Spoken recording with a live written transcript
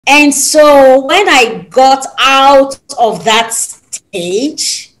And so when I got out of that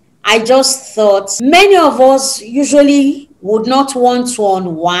stage, I just thought many of us usually would not want to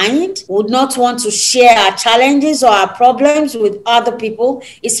unwind, would not want to share our challenges or our problems with other people,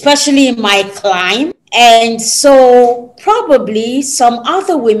 especially in my climb. And so probably some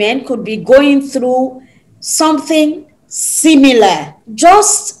other women could be going through something similar.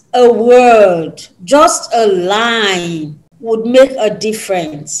 Just a word, just a line would make a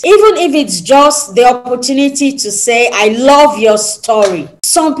difference. Even if it's just the opportunity to say, I love your story.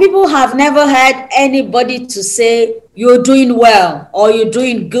 Some people have never had anybody to say, you're doing well or you're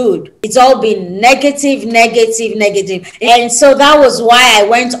doing good. It's all been negative, negative, negative. And so that was why I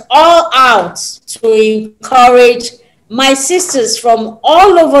went all out to encourage my sisters from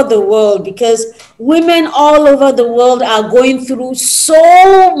all over the world, because women all over the world are going through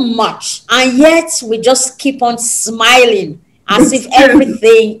so much, and yet we just keep on smiling as if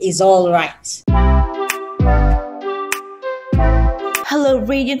everything is all right. Hello,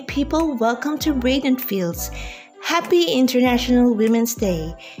 Radiant people. Welcome to Radiant Fields. Happy International Women's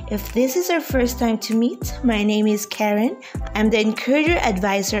Day. If this is our first time to meet, my name is Karen. I'm the Encourager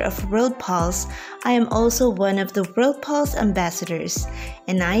Advisor of World Pulse. I am also one of the World Pulse ambassadors,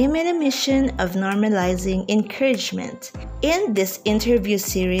 and I am in a mission of normalizing encouragement. In this interview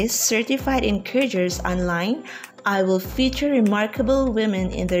series, Certified Encouragers Online, I will feature remarkable women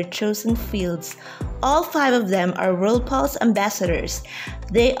in their chosen fields. All 5 of them are World Pulse ambassadors.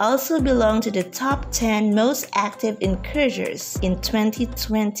 They also belong to the top 10 most active encouragers in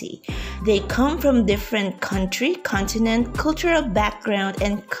 2020. They come from different country, continent, cultural background,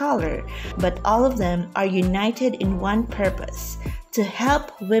 and color, but all of them are united in one purpose: to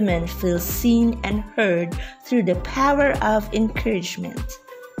help women feel seen and heard through the power of encouragement.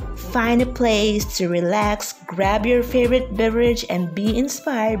 Find a place to relax, grab your favorite beverage, and be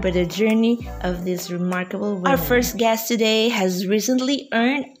inspired by the journey of these remarkable women. Our first guest today has recently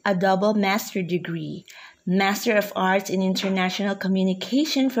earned a double master degree, Master of Arts in International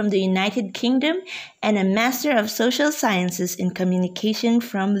Communication from the United Kingdom and a Master of Social Sciences in Communication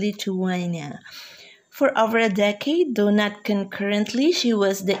from Lithuania. For over a decade, though not concurrently, she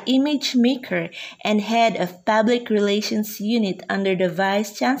was the image maker and head of Public Relations Unit under the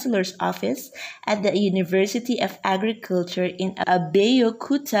Vice-Chancellor's office at the University of Agriculture in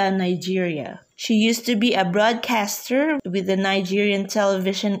Abeokuta, Nigeria. She used to be a broadcaster with the Nigerian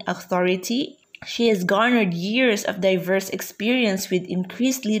Television Authority. She has garnered years of diverse experience with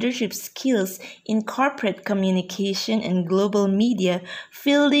increased leadership skills in corporate communication and global media,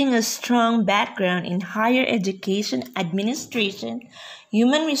 fielding a strong background in higher education, administration,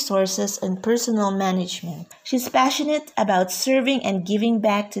 human resources, and personal management. She's passionate about serving and giving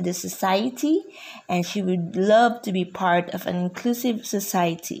back to the society, and she would love to be part of an inclusive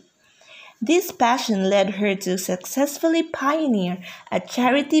society. This passion led her to successfully pioneer a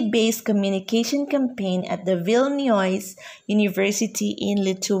charity-based communication campaign at the Vilnius University in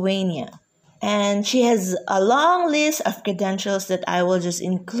Lithuania. And she has a long list of credentials that I will just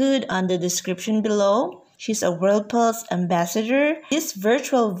include on the description below. She's a World Pulse ambassador. This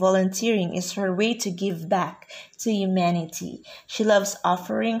virtual volunteering is her way to give back to humanity. She loves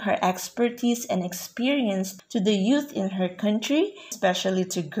offering her expertise and experience to the youth in her country, especially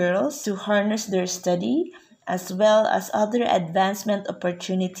to girls, to harness their study, as well as other advancement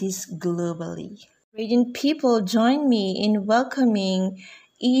opportunities globally. Radiant people, join me in welcoming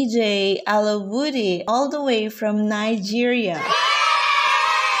EJ Alawode, all the way from Nigeria.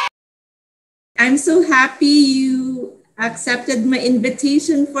 I'm so happy you accepted my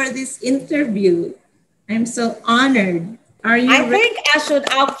invitation for this interview. I'm so honored. Are you I think I should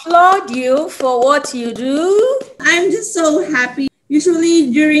applaud you for what you do. I'm just so happy.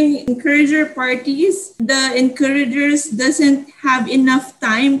 Usually during encourager parties, the encouragers doesn't have enough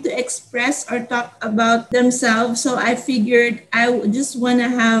time to express or talk about themselves. So I figured I just want to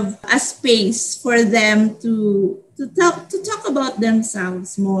have a space for them to talk about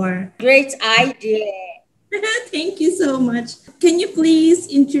themselves more. Great idea. Thank you so much. Can you please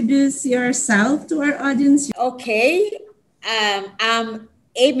introduce yourself to our audience? Okay. I'm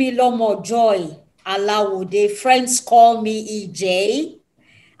Emilomo Joy Alawode. Friends call me EJ.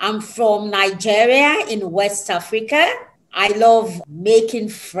 I'm from Nigeria in West Africa. I love making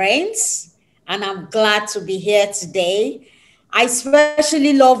friends, and I'm glad to be here today. I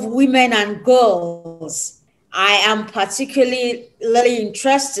especially love women and girls. I am particularly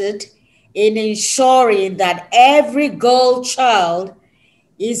interested in ensuring that every girl child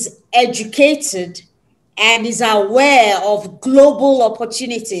is educated and is aware of global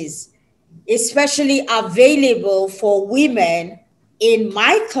opportunities, especially available for women in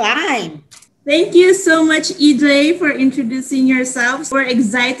my climb. Thank you so much, EJ, for introducing yourself. We're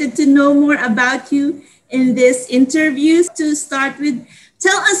excited to know more about you in this interview. To start with,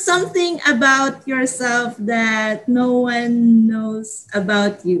 tell us something about yourself that no one knows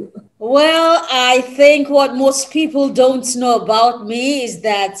about you. Well, I think what most people don't know about me is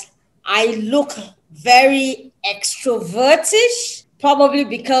that I look very extrovertish, probably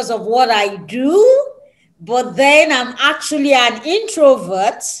because of what I do. But then I'm actually an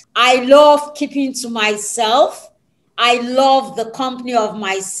introvert. I love keeping to myself. I love the company of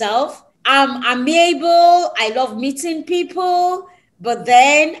myself. I'm amiable. I love meeting people. But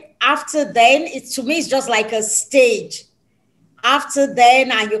then after then, to me, it's just like a stage. After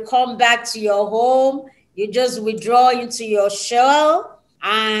then, and you come back to your home, you just withdraw into your shell.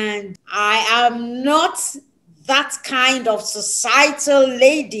 And I am not that kind of societal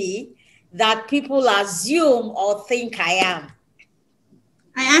lady that people assume or think I am.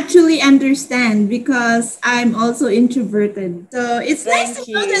 I actually understand because I'm also introverted. So it's nice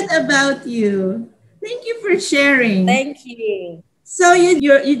to know that about you. Thank you for sharing. Thank you. So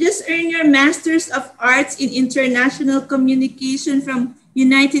you just earned your Master's of Arts in International Communication from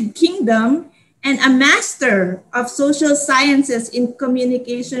United Kingdom and a Master of Social Sciences in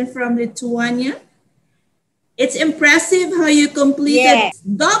Communication from Lithuania. It's impressive how you completed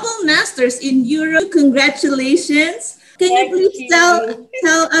double Masters in Europe. Congratulations. Can you please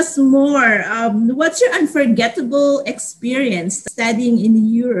tell us more? What's your unforgettable experience studying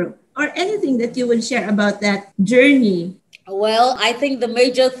in Europe, or anything that you would share about that journey? Well, I think the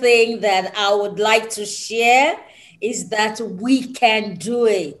major thing that I would like to share is that we can do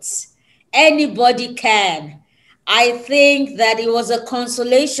it. Anybody can. I think that it was a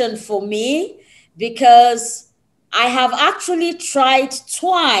consolation for me because I have actually tried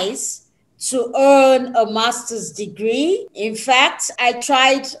twice to earn a master's degree. In fact, I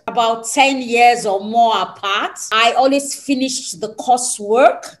tried about 10 years or more apart. I always finished the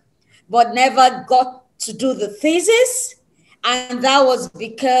coursework, but never got to do the thesis. And that was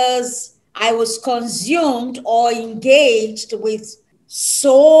because I was consumed or engaged with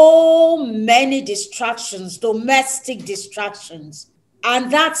so many distractions, domestic distractions.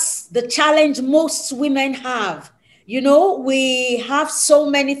 And that's the challenge most women have. You know, we have so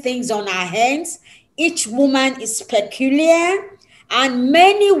many things on our hands. Each woman is peculiar, and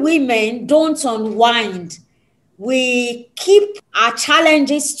many women don't unwind. We keep our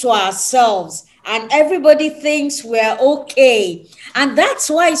challenges to ourselves, and everybody thinks we're okay. And that's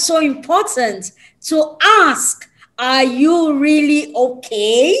why it's so important to ask, are you really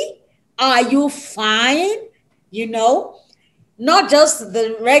okay? Are you fine? You know, not just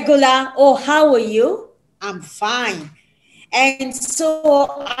the regular, oh, how are you? I'm fine. And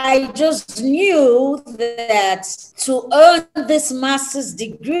so I just knew that to earn this master's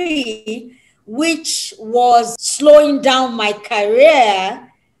degree, which was slowing down my career,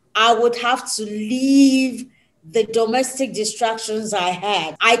 I would have to leave the domestic distractions I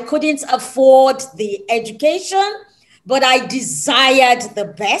had. I couldn't afford the education, but I desired the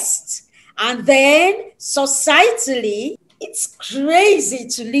best. And then societally, it's crazy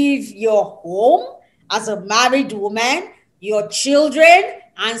to leave your home as a married woman, your children,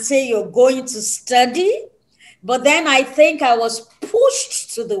 and say you're going to study. But then I think I was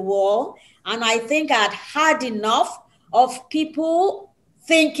pushed to the wall, and I think I'd had enough of people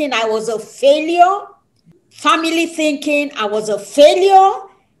thinking I was a failure, family thinking I was a failure.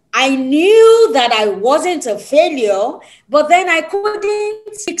 I knew that I wasn't a failure, but then I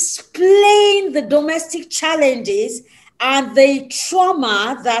couldn't explain the domestic challenges and the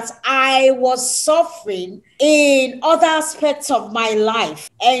trauma that I was suffering in other aspects of my life.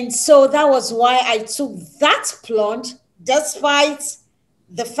 And so that was why I took that plunge, despite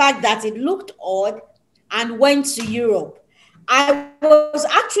the fact that it looked odd, and went to Europe. I was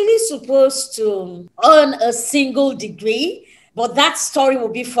actually supposed to earn a single degree, but that story will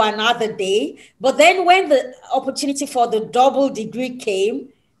be for another day. But then when the opportunity for the double degree came,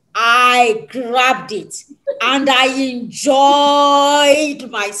 I grabbed it and I enjoyed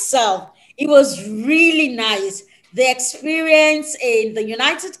myself. It was really nice. The experience in the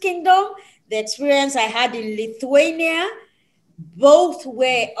United Kingdom, the experience I had in Lithuania, both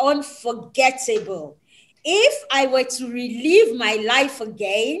were unforgettable. If I were to relive my life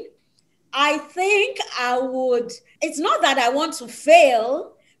again, I think I would, it's not that I want to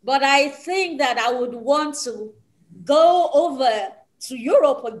fail, but I think that I would want to go over to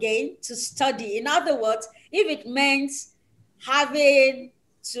Europe again to study. In other words, if it meant having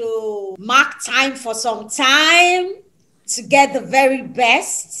to mark time for some time to get the very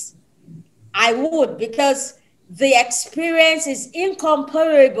best, I would, because the experience is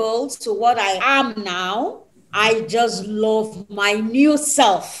incomparable to what I am now. I just love my new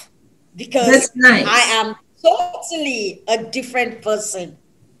self because That's nice. I am totally a different person.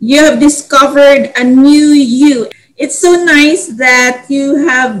 You have discovered a new you. It's so nice that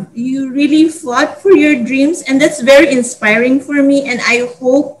you really fought for your dreams, and that's very inspiring for me, and I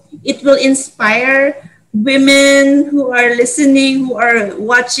hope it will inspire women who are listening, who are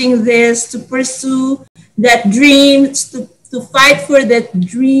watching this, to pursue that dream, to fight for that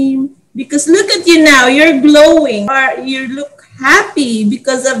dream. Because look at you now, you're glowing, or you look happy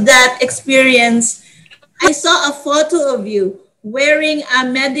because of that experience. I saw a photo of you wearing a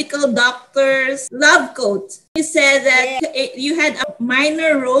medical doctor's lab coat. You said that you had a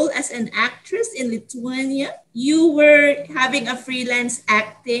minor role as an actress in Lithuania. You were having a freelance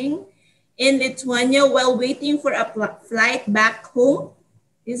acting in Lithuania while waiting for a flight back home.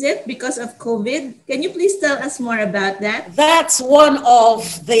 Is it because of COVID? Can you please tell us more about that? That's one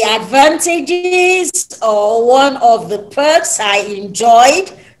of the advantages or one of the perks I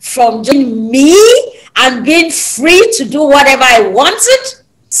enjoyed from joining me and being free to do whatever I wanted.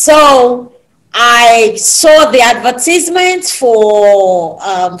 So I saw the advertisement for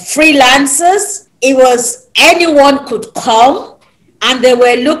freelancers. It was anyone could come, and they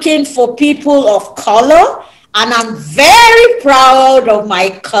were looking for people of color. And I'm very proud of my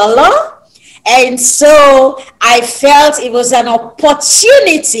color. And so I felt it was an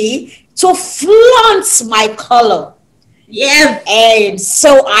opportunity to flaunt my color. Yeah. And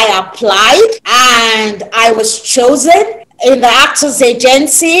so I applied and I was chosen in the actors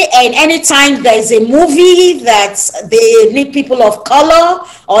agency. And anytime there's a movie that they need people of color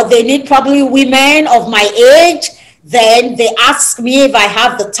or they need probably women of my age, then they ask me if I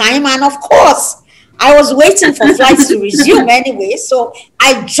have the time. And of course, I was waiting for flights to resume anyway, so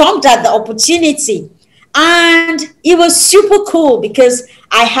I jumped at the opportunity. And it was super cool because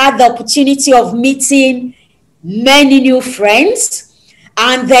I had the opportunity of meeting many new friends.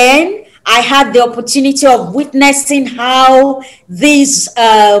 And then I had the opportunity of witnessing how these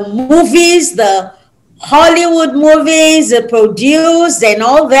movies, the Hollywood movies, are produced and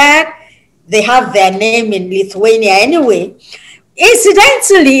all that. They have their name in Lithuania anyway.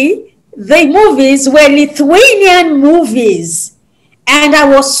 Incidentally, the movies were Lithuanian movies. And I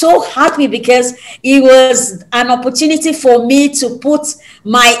was so happy because it was an opportunity for me to put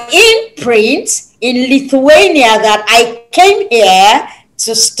my imprint in Lithuania, that I came here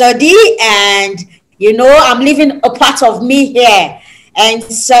to study and, you know, I'm leaving a part of me here. And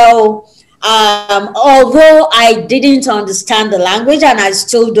so, although I didn't understand the language, and I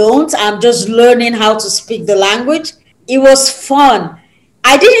still don't, I'm just learning how to speak the language. It was fun.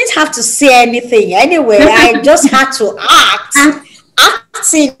 I didn't have to say anything anyway. I just had to act.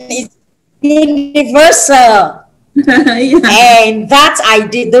 Acting is universal. Yeah. And that I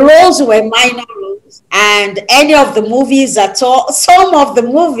did. The roles were minor roles. And any of the movies at all, some of the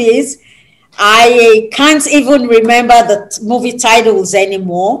movies, I can't even remember the movie titles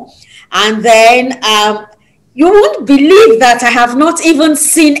anymore. And then you won't believe that I have not even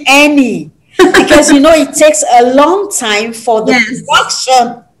seen any. Because, you know, it takes a long time for the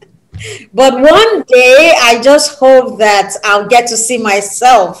production. But one day, I just hope that I'll get to see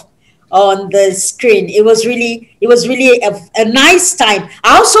myself on the screen. It was really a nice time.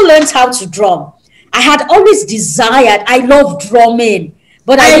 I also learned how to drum. I had always desired, I love drumming,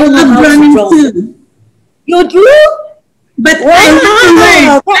 but I don't know how to drum. Too. You do? But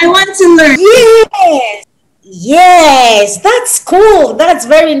wow. I want to learn. Yes. Yes, that's cool. That's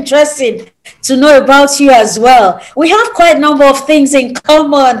very interesting to know about you as well. We have quite a number of things in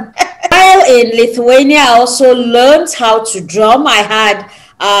common. While in Lithuania, I also learned how to drum. I had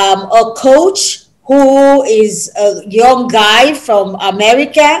a coach who is a young guy from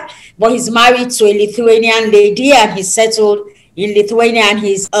America, but he's married to a Lithuanian lady and he's settled in Lithuania, and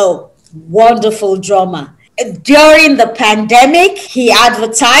he's a wonderful drummer. During the pandemic, he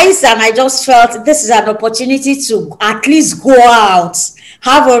advertised, and I just felt this is an opportunity to at least go out,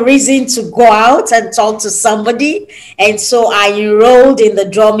 have a reason to go out and talk to somebody. And so I enrolled in the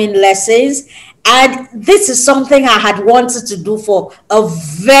drumming lessons. And this is something I had wanted to do for a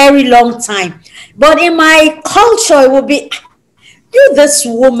very long time. But in my culture, it would be, you this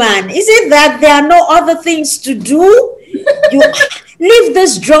woman, is it that there are no other things to do? You leave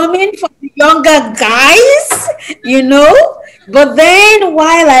this drumming for the younger guys, you know? But then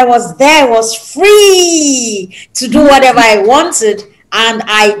while I was there, I was free to do whatever I wanted, and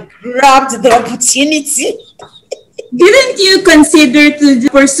I grabbed the opportunity. Didn't you consider to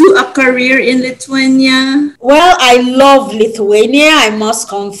pursue a career in Lithuania? Well, I love Lithuania, I must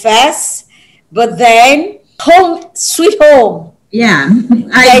confess. But then home, sweet home. Yeah,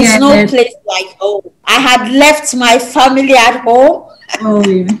 There's no place like home. I had left my family at home. Oh,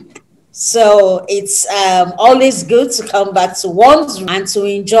 yeah. So it's always good to come back to one's room and to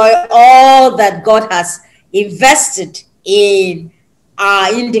enjoy all that God has invested in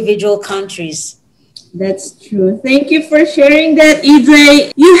our individual countries. That's true. Thank you for sharing that,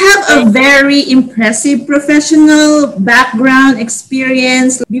 Idre. You have a very impressive professional background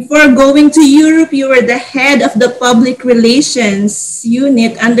experience. Before going to Europe, you were the head of the Public Relations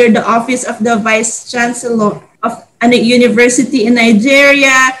Unit under the Office of the Vice-Chancellor of a university in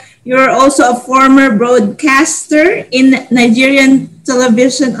Nigeria. You are also a former broadcaster in Nigerian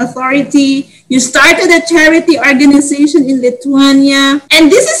Television Authority. You started a charity organization in Lithuania.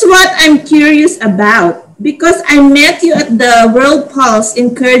 And this is what I'm curious about, because I met you at the World Pulse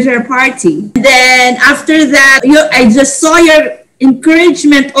Encourager Party. Then after that, I just saw your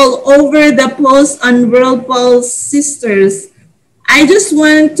encouragement all over the post on World Pulse Sisters. I just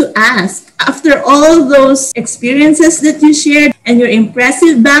want to ask, after all those experiences that you shared and your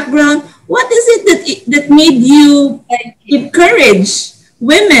impressive background, what is it that made you encourage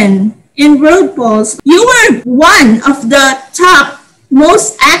women in World Pulse? You were one of the top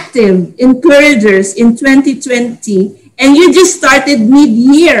most active encouragers in 2020, and you just started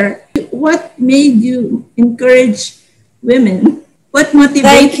mid-year. What made you encourage women? What motivated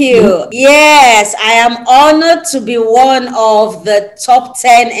Thank you? Yes, I am honored to be one of the top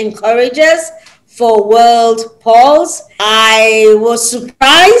 10 encouragers for World Pulse. I was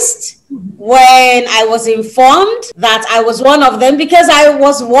surprised when I was informed that I was one of them, because I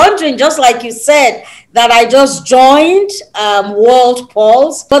was wondering, just like you said, that I just joined World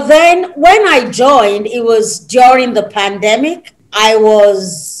Pulse. But then when I joined, it was during the pandemic. I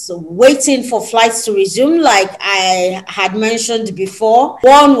was waiting for flights to resume, like I had mentioned before.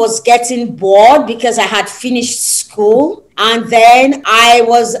 One was getting bored because I had finished school. And then I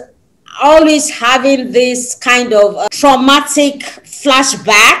was always having this kind of traumatic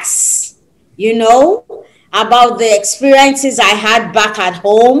flashbacks, about the experiences I had back at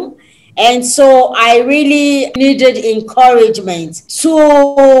home. And so I really needed encouragement.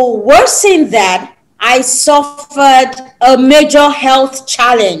 To worsen that, I suffered a major health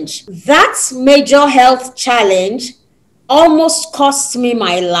challenge. That major health challenge almost cost me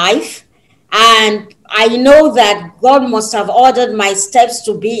my life. And I know that God must have ordered my steps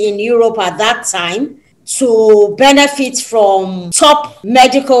to be in Europe at that time to benefit from top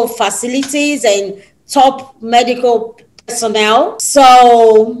medical facilities and top medical personnel.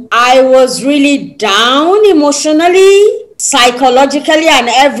 So I was really down emotionally, psychologically, and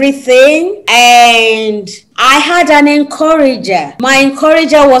everything. And I had an encourager. My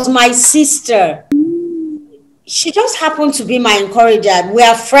encourager was my sister. She just happened to be my encourager. We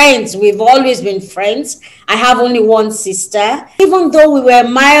are friends. We've always been friends. I have only one sister. Even though we were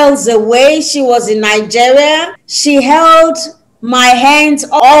miles away, she was in Nigeria. She held my hands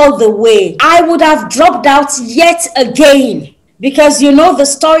all the way. I would have dropped out yet again, because the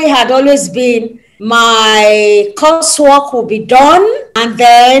story had always been my coursework will be done, and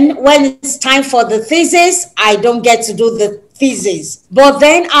then when it's time for the thesis, I don't get to do the thesis. But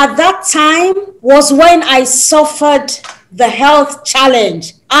then at that time was when I suffered the health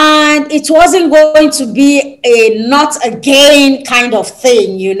challenge, and it wasn't going to be a not again kind of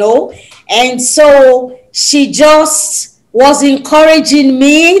thing, And so she just was encouraging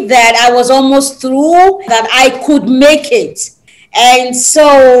me that I was almost through, that I could make it. And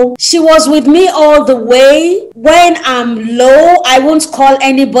so she was with me all the way. When I'm low, I won't call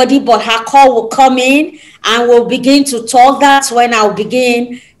anybody, but her call will come in and we'll begin to talk. That's when I'll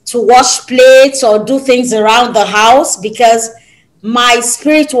begin to wash plates or do things around the house, because my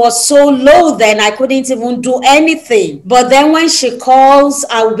spirit was so low then I couldn't even do anything. But then when she calls,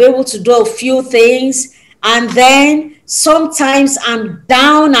 I will be able to do a few things. And then sometimes I'm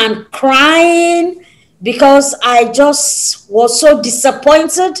down and crying because I just was so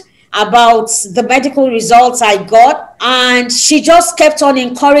disappointed about the medical results I got. And she just kept on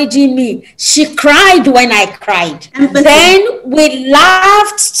encouraging me. She cried when I cried. Then we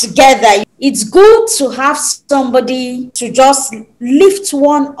laughed together. It's good to have somebody to just lift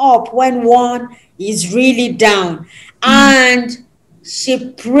one up when one is really down. And she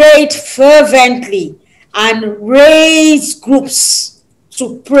prayed fervently and raised groups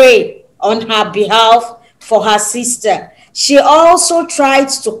to pray on her behalf for her sister. She also tried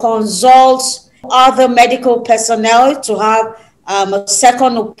to consult other medical personnel to have a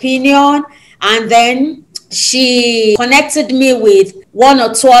second opinion. And then She connected me with one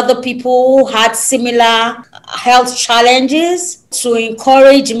or two other people who had similar health challenges to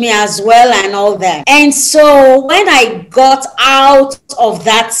encourage me as well and all that. And so when I got out of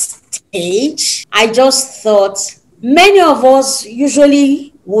that stage, I just thought many of us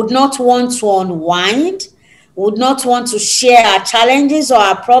usually would not want to unwind, would not want to share our challenges or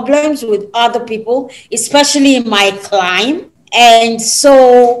our problems with other people, especially in my climb. And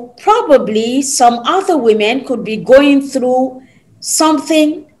so probably some other women could be going through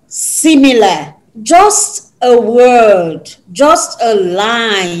something similar. Just a word, just a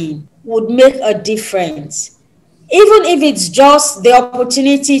line would make a difference. Even if it's just the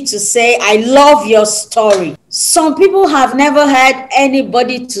opportunity to say, I love your story. Some people have never had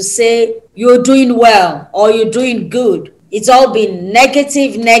anybody to say, you're doing well or you're doing good. It's all been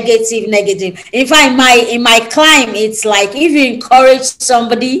negative, negative, negative. In fact, in my climb, it's like if you encourage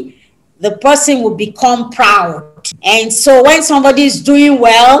somebody, the person will become proud. And so when somebody is doing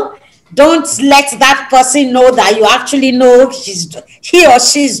well, don't let that person know that you actually know he or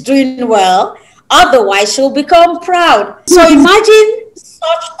she is doing well. Otherwise, she'll become proud. So imagine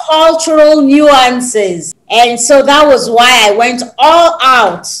such cultural nuances. And so that was why I went all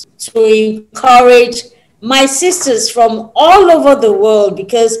out to encourage my sisters from all over the world,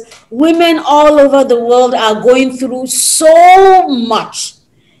 because women all over the world are going through so much.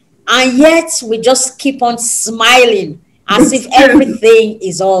 And yet we just keep on smiling as if everything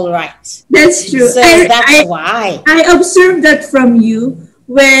is all right. That's true. So that's why. I observed that from you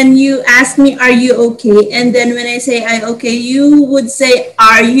when you ask me, are you okay? And then when I say, I'm okay, you would say,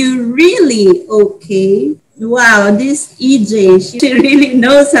 are you really okay? Wow, this EJ, she really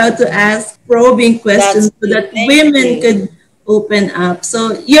knows how to ask probing questions so that women could open up.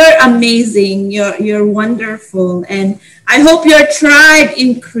 So you're amazing. You're wonderful. And I hope your tribe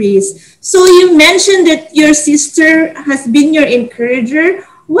increase. So you mentioned that your sister has been your encourager.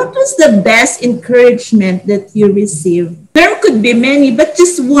 What was the best encouragement that you received? There could be many, but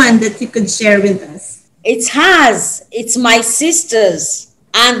just one that you could share with us. It's my sisters.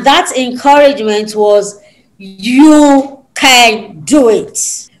 And that encouragement was, you can do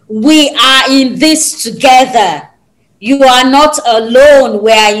it. We are in this together. You are not alone.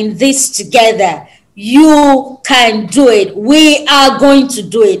 We are in this together. You can do it. We are going to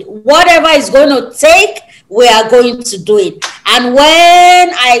do it. Whatever is going to take, we are going to do it. And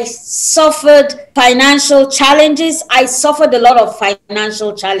when I suffered financial challenges, I suffered a lot of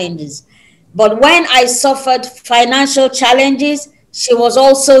financial challenges. But when I suffered financial challenges, she was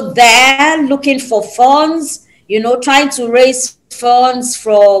also there looking for funds, trying to raise funds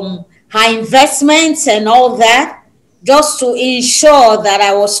from her investments and all that, just to ensure that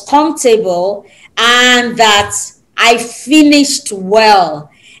I was comfortable and that I finished well.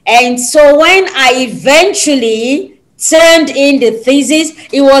 And so when I eventually turned in the thesis,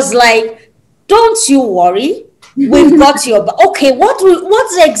 it was like, don't you worry, we've got your, okay, what do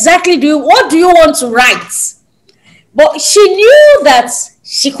you want to write? But she knew that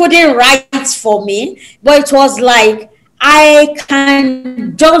she couldn't write for me, but it was like, I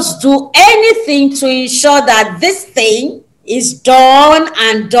can just do anything to ensure that this thing is done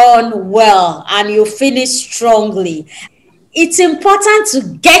and done well, and you finish strongly. It's important to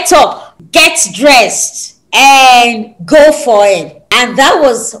get up, get dressed, and go for it. And that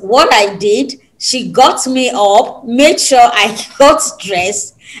was what I did. She got me up, made sure I got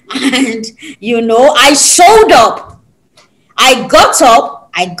dressed, and I showed up. I got up,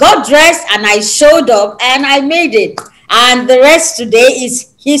 I got dressed, and I showed up, and I made it. And the rest today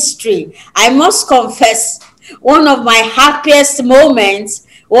is history. I must confess, one of my happiest moments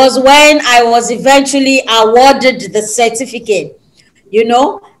was when I was eventually awarded the certificate.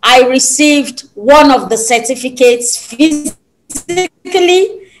 I received one of the certificates physically,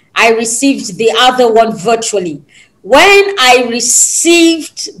 I received the other one virtually. When I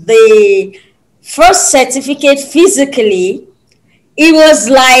received the first certificate physically, it was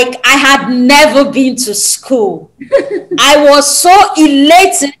like I had never been to school. I was so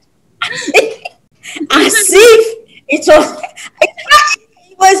elated, as if it was,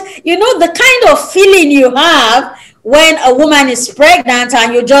 the kind of feeling you have when a woman is pregnant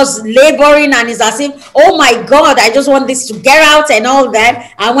and you're just laboring, and it's as if, oh my God, I just want this to get out and all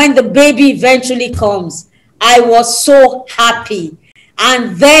that. And when the baby eventually comes, I was so happy.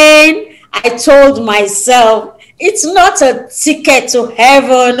 And then I told myself, it's not a ticket to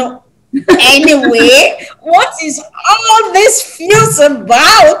heaven anyway. What is all this fuss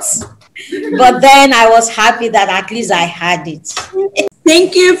about? But then I was happy that at least I had it.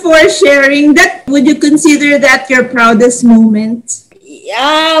 Thank you for sharing that. Would you consider that your proudest moment?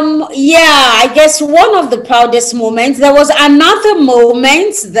 I guess one of the proudest moments. There was another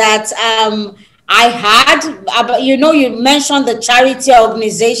moment that I had. You mentioned the charity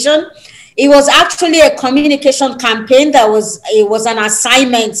organization. It was actually a communication campaign it was an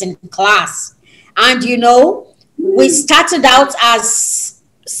assignment in class. And, we started out as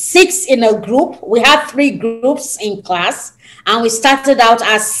 6 in a group. We had 3 groups in class, and we started out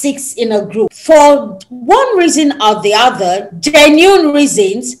as 6 in a group. For one reason or the other, genuine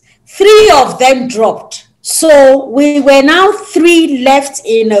reasons, 3 of them dropped. So we were now 3 left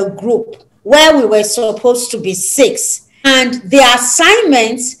in a group where we were supposed to be 6. And the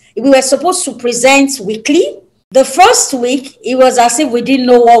assignments, we were supposed to present weekly. The first week, it was as if we didn't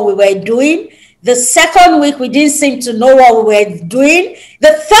know what we were doing. The second week, we didn't seem to know what we were doing.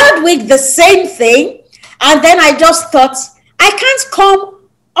 The third week, the same thing. And then I just thought, I can't come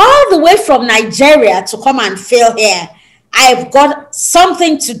all the way from Nigeria to come and fail here. I've got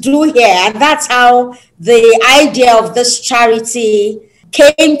something to do here. And that's how the idea of this charity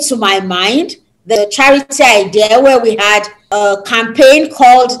came to my mind. The charity idea where we had a campaign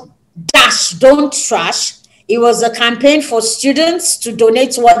called Dash, Don't Trash. It was a campaign for students to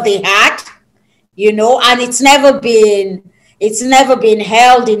donate what they had, and it's never been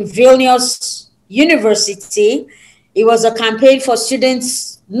held in Vilnius University. It was a campaign for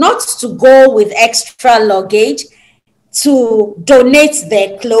students not to go with extra luggage, to donate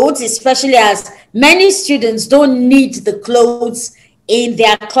their clothes, especially as many students don't need the clothes in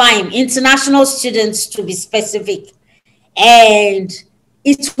their climb, international students to be specific. And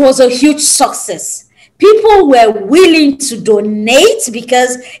it was a huge success. People were willing to donate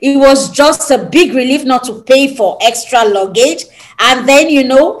because it was just a big relief not to pay for extra luggage. And then,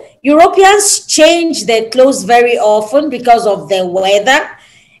 Europeans change their clothes very often because of their weather.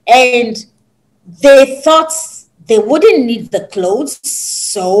 And they thought they wouldn't need the clothes.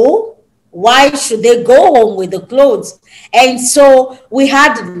 So why should they go home with the clothes? And so we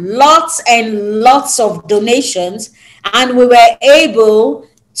had lots and lots of donations, and we were able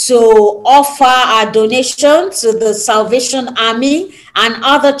to offer our donation to the Salvation Army and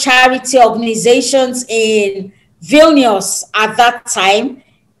other charity organizations in Vilnius at that time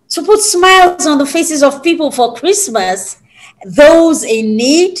to put smiles on the faces of people for Christmas, those in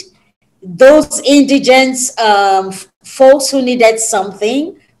need, those indigent folks who needed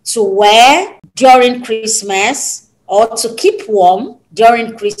something to wear during Christmas or to keep warm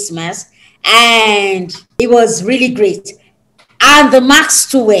during Christmas. And it was really great. And the marks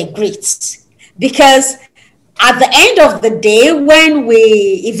too were great, because at the end of the day, when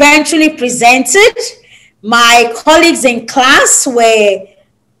we eventually presented, my colleagues in class were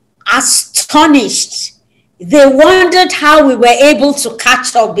astonished. They wondered how we were able to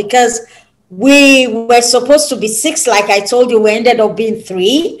catch up, because we were supposed to be 6, like I told you. We ended up being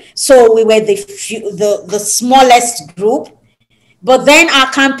 3, so we were the smallest group. But then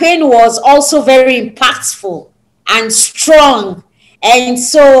our campaign was also very impactful and strong, and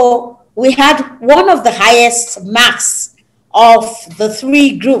so we had one of the highest marks of the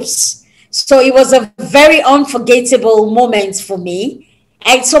 3 groups. So it was a very unforgettable moment for me.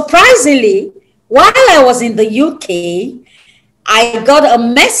 And surprisingly, while I was in the UK, I got a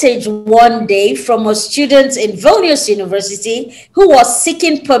message one day from a student in Vilnius University who was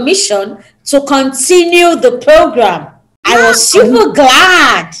seeking permission to continue the program. Wow. I was super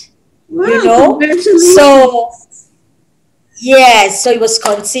glad, Wow, So, yes, so it was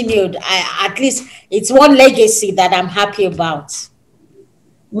continued. At least it's one legacy that I'm happy about.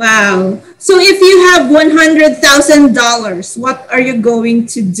 Wow. So if you have $100,000, what are you going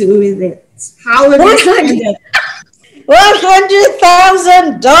to do with it? How will you spend it?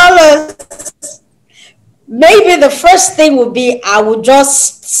 $100,000. Maybe the first thing would be I would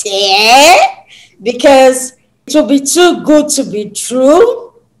just stare, because it would be too good to be true.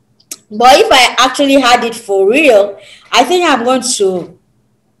 But if I actually had it for real, I think I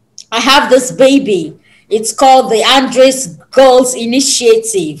have this baby. It's called the Andres Girls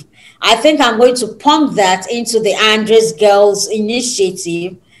Initiative. I think I'm going to pump that into the Andres Girls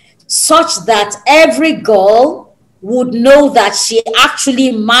Initiative, such that every girl would know that she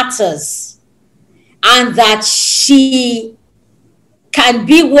actually matters and that she can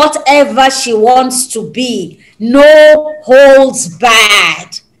be whatever she wants to be. No holds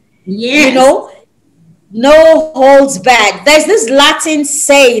barred. Yes. No holds barred. There's this Latin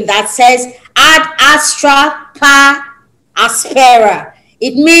saying that says ad astra per aspera.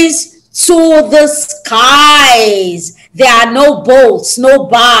 It means to the skies. There are no bolts, no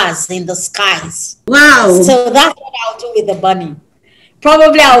bars in the skies. Wow. So that's what I'll do with the bunny.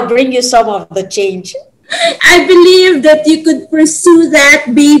 Probably I'll bring you some of the change. I believe that you could pursue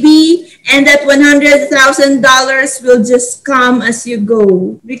that, baby, and that $100,000 will just come as you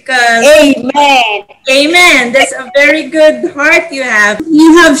go. Because, Amen. amen, that's a very good heart you have.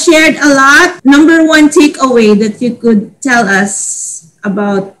 You have shared a lot. Number one takeaway that you could tell us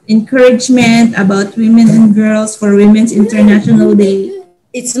about encouragement, about women and girls for Women's International Day.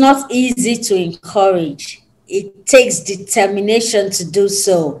 It's not easy to encourage. It takes determination to do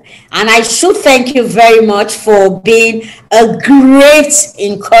so. And I should thank you very much for being a great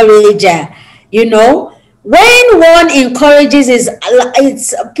encourager. You know, when one encourages,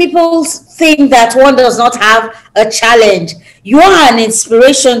 it's people think that one does not have a challenge. You are an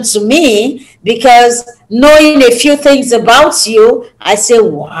inspiration to me because knowing a few things about you, I say,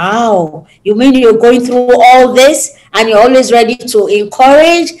 wow, you mean you're going through all this and you're always ready to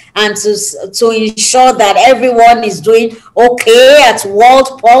encourage and to ensure that everyone is doing okay at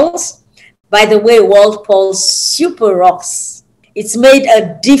World Pulse. By the way, World Pulse super rocks. It's made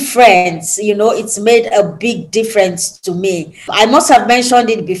a difference, you know, it's made a big difference to me. I must have mentioned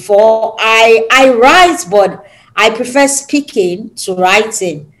it before. I write, but I prefer speaking to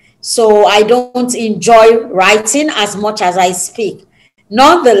writing. So I don't enjoy writing as much as I speak.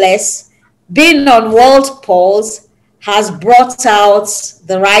 Nonetheless, being on World Pulse has brought out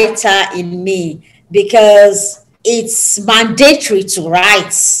the writer in me because it's mandatory to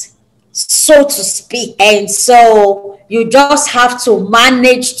write, so to speak. And so you just have to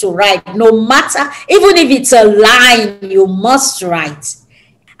manage to write, no matter, even if it's a line, you must write.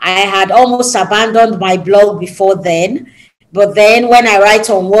 I had almost abandoned my blog before then, but then when I write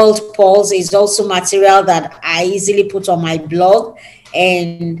on World Pulse, it's also material that I easily put on my blog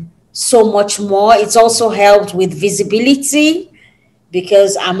and so much more. It's also helped with visibility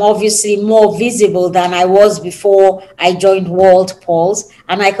because I'm obviously more visible than I was before I joined World Pulse,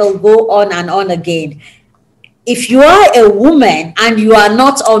 and I can go on and on again. If you are a woman and you are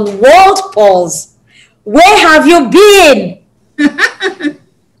not on World Pulse, where have you been?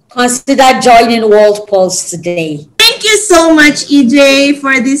 Consider joining World Pulse today. Thank you so much, EJ,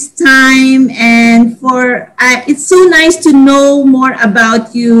 for this time, and for it's so nice to know more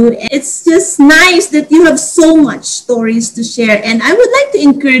about you. It's just nice that you have so much stories to share, and I would like to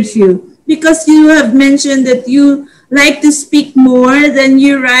encourage you because you have mentioned that you like to speak more than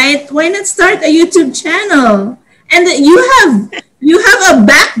you write. Why not start a YouTube channel? And that you have a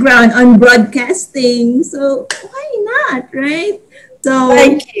background on broadcasting, so why not, right? So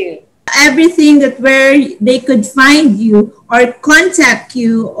thank you. Everything that where they could find you or contact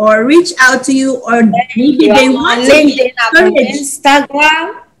you or reach out to you, or maybe they want to LinkedIn,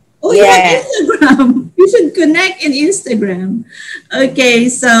 Instagram. Oh yeah, Instagram. You should connect in Instagram. Okay,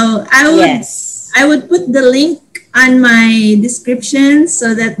 so I would put the link on my description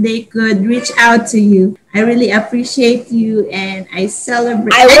so that they could reach out to you. I really appreciate you and I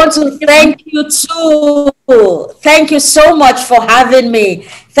celebrate. I want to thank you too. Thank you so much for having me.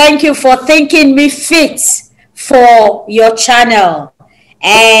 Thank you for thinking me fit for your channel.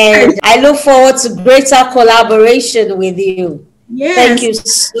 And I look forward to greater collaboration with you. Yes. Thank you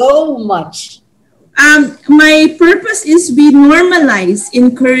so much. My purpose is we normalize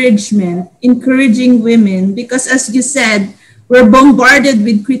encouragement, encouraging women, because as you said, we're bombarded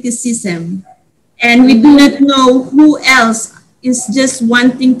with criticism and we do not know who else is just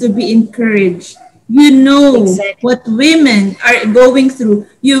wanting to be encouraged. You know what women are going through.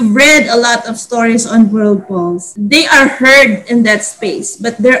 You've read a lot of stories on World Pulse. They are heard in that space,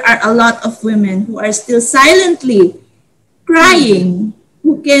 but there are a lot of women who are still silently crying,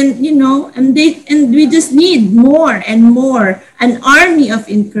 who can, you know, and we just need more and more, an army of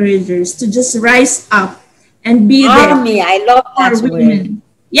encouragers to just rise up and be army, there. I love that word.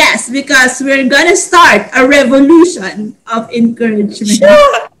 Yes, because we're gonna start a revolution of encouragement.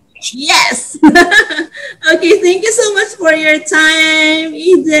 Sure. Yes. Okay, thank you so much for your time,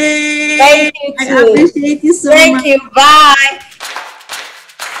 EJ. Thank you too. I appreciate you so much. Thank you. Bye.